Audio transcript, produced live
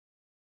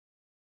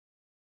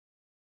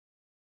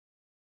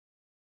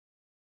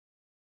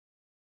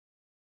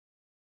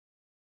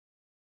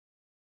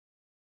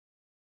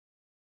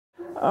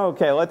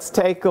Okay, let's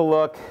take a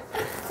look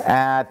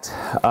at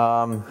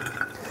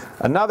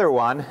another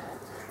one.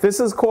 This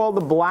is called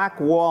the black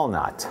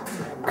walnut.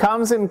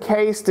 Comes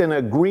encased in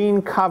a green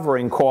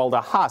covering called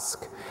a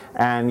husk,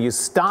 and you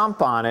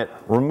stomp on it,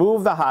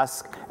 remove the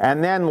husk,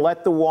 and then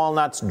let the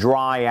walnuts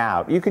dry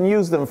out. You can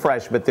use them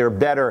fresh, but they're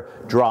better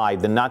dried.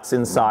 The nuts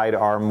inside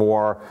are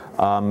more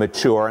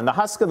mature. And the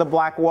husk of the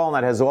black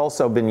walnut has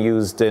also been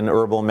used in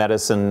herbal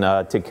medicine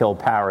to kill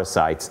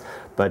parasites.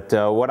 But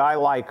what I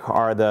like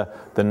are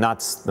the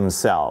nuts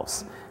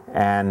themselves.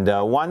 And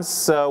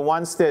once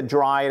they're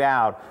dried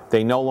out,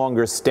 they no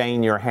longer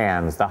stain your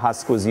hands. The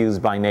husk was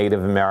used by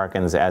Native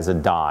Americans as a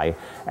dye.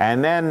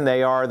 And then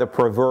they are the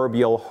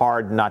proverbial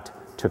hard nut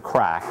to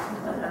crack.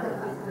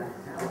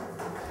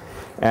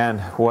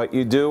 And what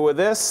you do with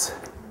this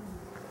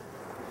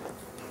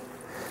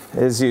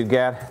is you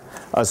get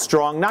a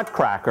strong nut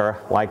cracker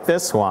like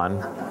this one.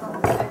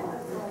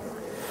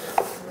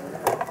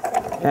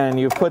 And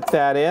you put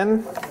that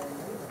in.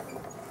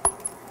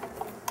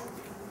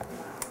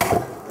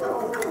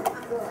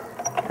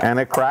 And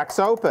it cracks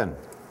open.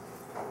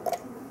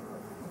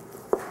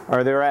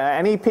 Are there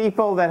any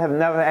people that have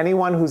never,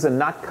 anyone who's a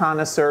nut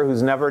connoisseur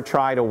who's never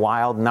tried a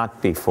wild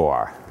nut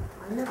before?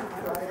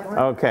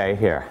 Okay,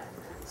 here.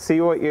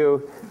 See what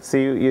you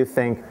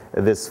think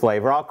of this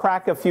flavor. I'll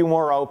crack a few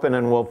more open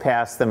and we'll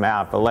pass them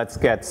out, but let's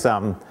get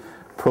some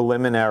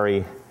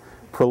preliminary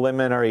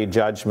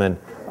judgment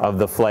of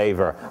the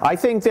flavor. I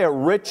think they're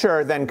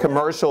richer than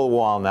commercial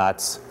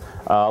walnuts.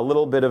 A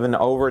little bit of an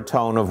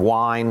overtone of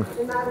wine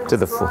to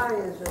the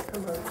flavor.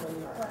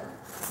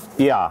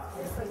 Yeah.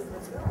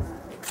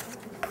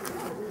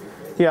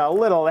 Yeah, a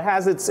little. It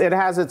has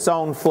its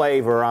own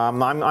flavor. I'm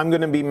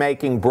going to be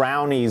making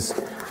brownies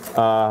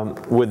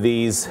with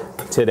these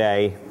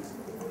today.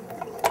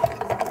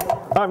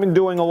 I've been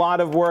doing a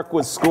lot of work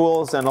with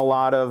schools and a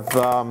lot of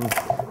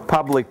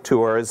public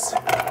tours.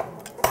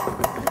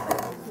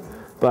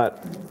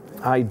 But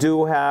I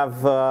do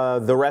have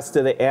the rest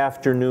of the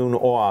afternoon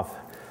off.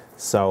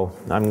 So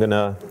I'm going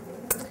to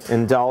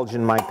indulge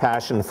in my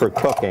passion for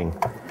cooking.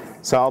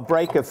 So I'll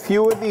break a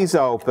few of these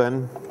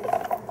open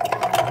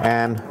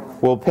and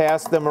we'll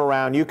pass them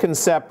around. You can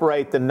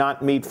separate the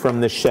nut meat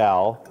from the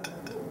shell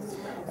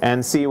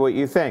and see what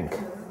you think.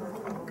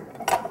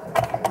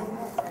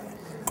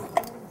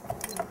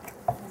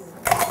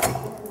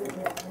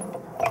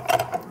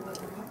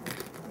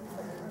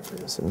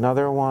 There's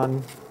another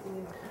one.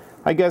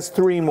 I guess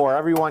 3 more.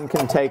 Everyone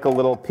can take a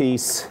little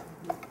piece.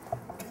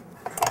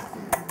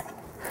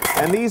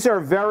 And these are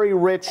very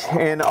rich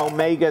in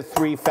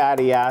omega-3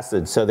 fatty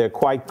acids, so they're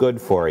quite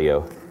good for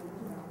you.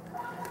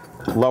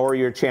 Lower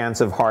your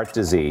chance of heart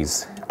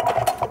disease.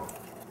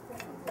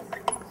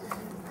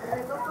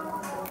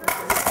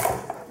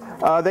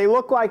 They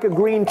look like a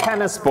green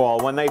tennis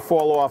ball when they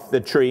fall off the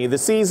tree. The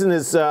season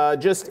is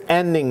just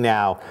ending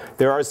now.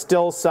 There are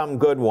still some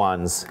good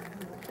ones.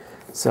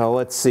 So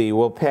let's see,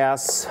 we'll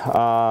pass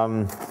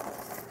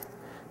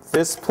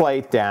this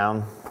plate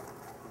down.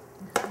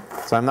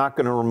 So I'm not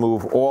going to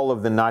remove all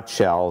of the nut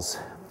shells,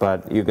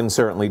 but you can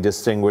certainly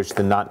distinguish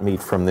the nut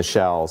meat from the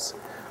shells.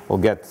 We'll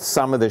get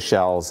some of the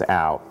shells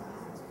out.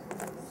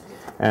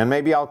 And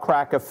maybe I'll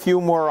crack a few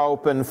more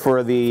open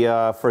for the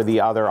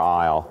other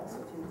aisle.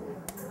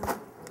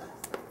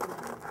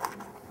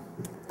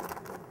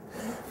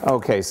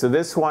 Okay, so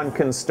this one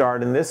can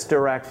start in this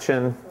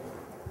direction.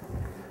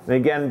 And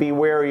again,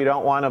 beware, you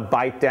don't want to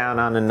bite down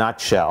on a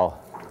nutshell.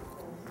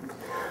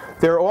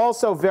 They're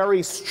also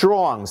very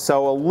strong,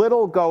 so a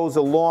little goes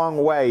a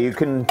long way. You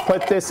can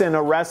put this in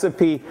a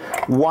recipe,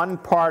 1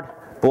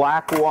 part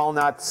black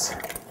walnuts,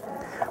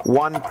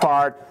 1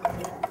 part,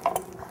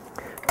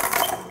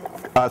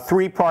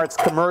 3 parts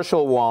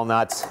commercial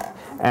walnuts,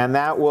 and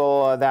that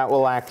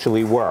will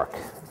actually work.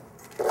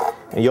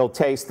 And you'll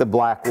taste the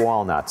black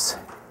walnuts.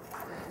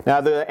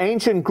 Now, the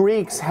ancient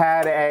Greeks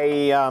had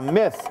a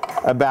myth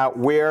about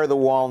where the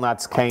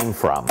walnuts came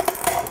from.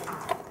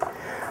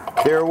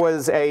 There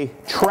was a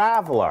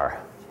traveler,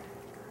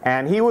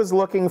 and he was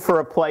looking for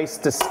a place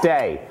to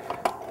stay.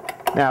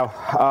 Now,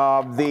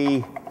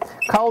 the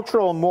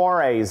cultural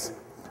mores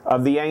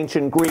of the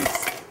ancient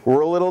Greeks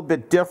were a little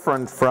bit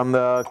different from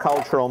the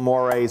cultural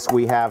mores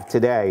we have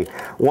today.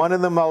 One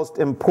of the most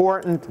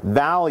important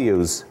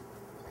values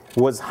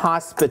was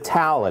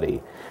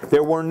hospitality.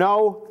 There were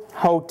no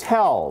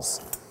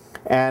hotels,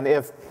 and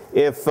if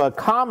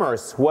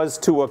commerce was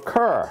to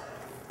occur,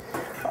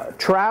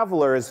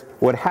 travelers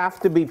would have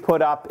to be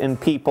put up in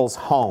people's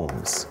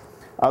homes.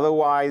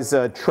 Otherwise,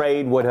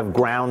 trade would have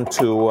ground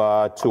to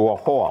a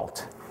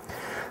halt.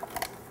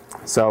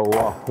 So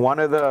one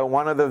of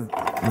the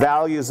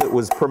values that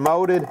was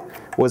promoted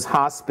was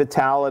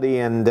hospitality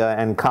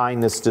and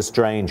kindness to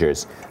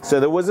strangers. So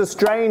there was a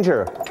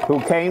stranger who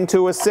came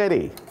to a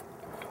city,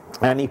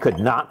 and he could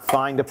not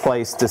find a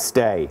place to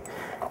stay.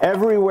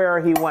 Everywhere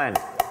he went,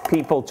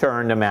 people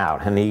turned him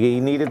out, and he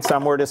needed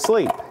somewhere to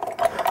sleep.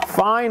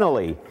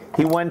 Finally,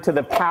 he went to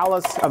the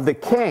palace of the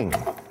king,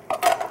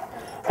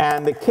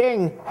 and the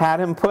king had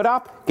him put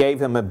up,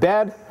 gave him a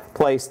bed,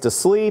 place to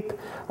sleep,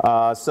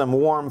 some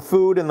warm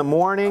food in the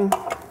morning,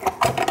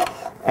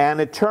 and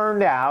it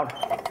turned out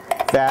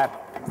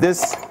that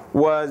this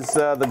was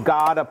the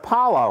god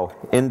Apollo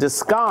in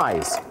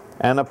disguise.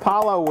 And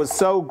Apollo was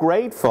so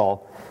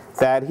grateful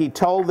that he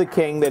told the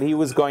king that he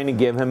was going to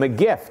give him a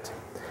gift.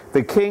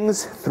 The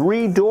king's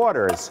 3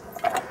 daughters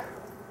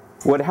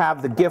would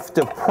have the gift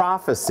of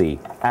prophecy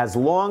as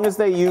long as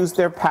they used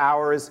their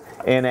powers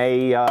in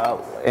a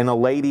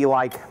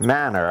ladylike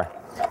manner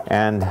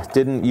and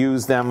didn't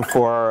use them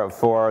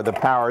for the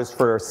powers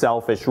for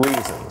selfish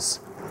reasons.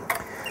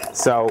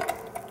 So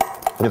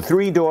the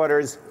 3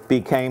 daughters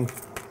became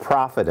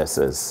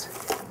prophetesses,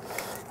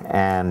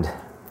 and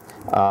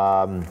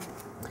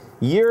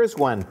years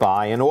went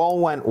by and all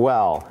went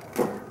well.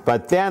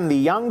 But then the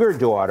younger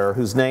daughter,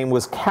 whose name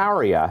was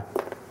Caria,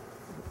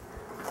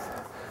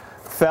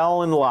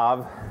 fell in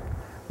love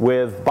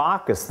with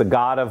Bacchus, the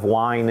god of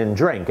wine and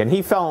drink. And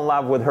he fell in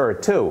love with her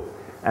too.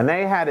 And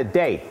they had a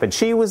date, but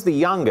she was the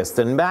youngest.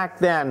 And back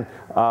then,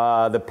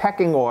 the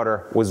pecking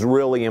order was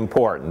really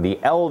important. The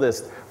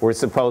eldest were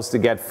supposed to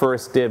get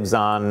first dibs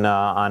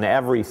on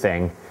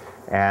everything.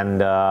 And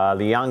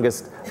the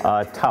youngest,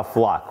 tough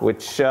luck,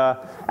 which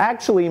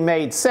actually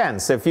made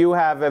sense. If you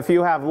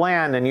have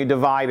land and you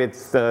divide it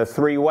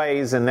 3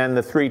 ways, and then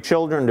the 3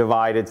 children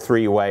divide it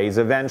 3 ways,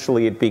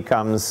 eventually it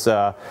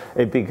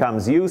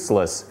becomes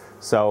useless.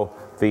 So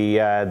the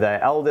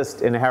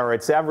eldest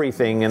inherits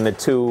everything, and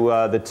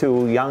the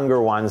two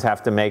younger ones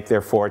have to make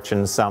their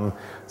fortune some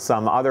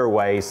other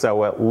way.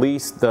 So at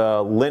least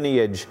the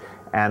lineage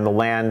and the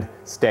land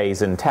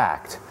stays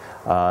intact.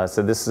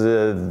 So this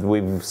is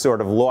we've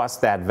sort of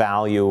lost that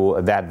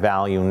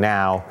value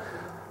now,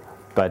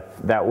 but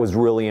that was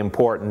really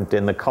important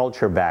in the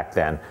culture back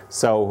then.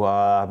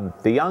 So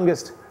the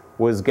youngest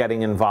was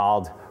getting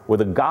involved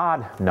with a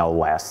god, no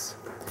less,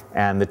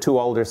 and the 2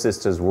 older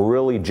sisters were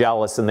really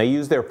jealous, and they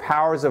used their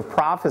powers of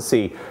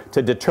prophecy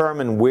to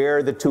determine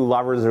where the 2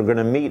 lovers are going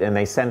to meet, and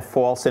they sent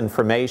false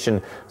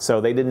information,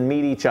 so they didn't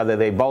meet each other.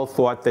 They both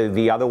thought that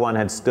the other one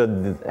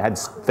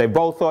they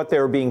both thought they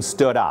were being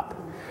stood up.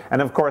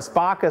 And of course,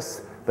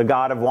 Bacchus, the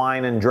god of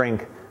wine and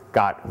drink,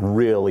 got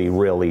really,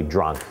 really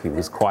drunk. He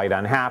was quite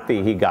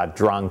unhappy. He got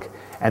drunk.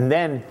 And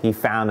then he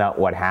found out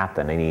what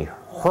happened. And he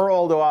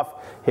hurled out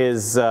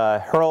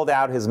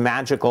his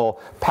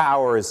magical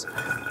powers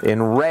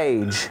in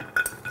rage.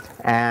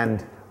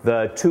 And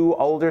the 2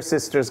 older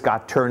sisters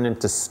got turned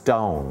into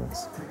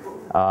stones.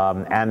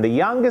 And the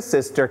youngest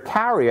sister,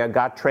 Caria,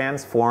 got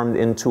transformed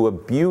into a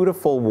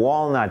beautiful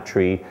walnut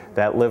tree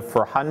that lived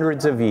for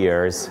hundreds of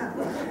years.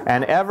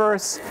 And ever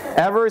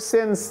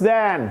since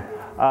then,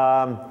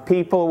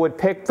 people would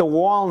pick the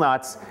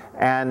walnuts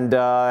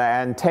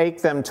and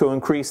take them to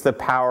increase the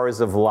powers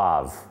of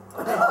love.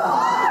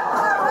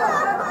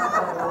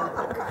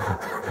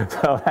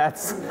 So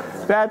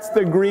that's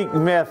the Greek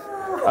myth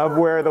of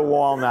where the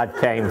walnut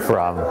came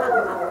from.